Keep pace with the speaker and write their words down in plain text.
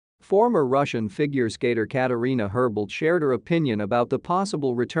Former Russian figure skater Katerina Herbold shared her opinion about the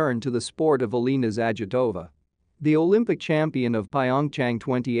possible return to the sport of Alina Zagitova. The Olympic champion of Pyeongchang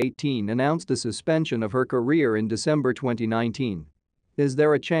 2018 announced the suspension of her career in December 2019. Is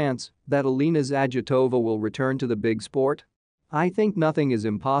there a chance that Alina Zagitova will return to the big sport? I think nothing is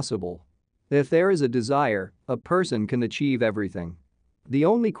impossible. If there is a desire, a person can achieve everything. The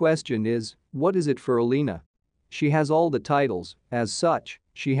only question is, what is it for Alina? She has all the titles, as such,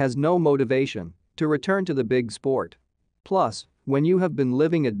 she has no motivation to return to the big sport. Plus, when you have been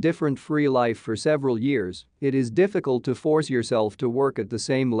living a different free life for several years, it is difficult to force yourself to work at the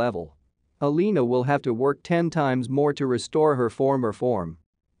same level. Alina will have to work 10 times more to restore her former form.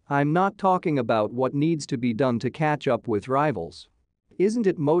 I'm not talking about what needs to be done to catch up with rivals. Isn't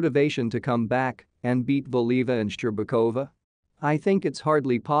it motivation to come back and beat Valieva and Shcherbakova? I think it's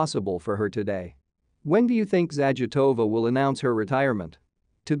hardly possible for her today. When do you think Zagitova will announce her retirement?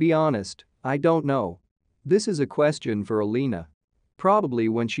 To be honest, I don't know. This is a question for Alina. Probably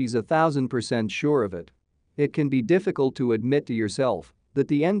when she's 1000% sure of it. It can be difficult to admit to yourself that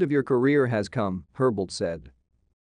the end of your career has come, Herbold said.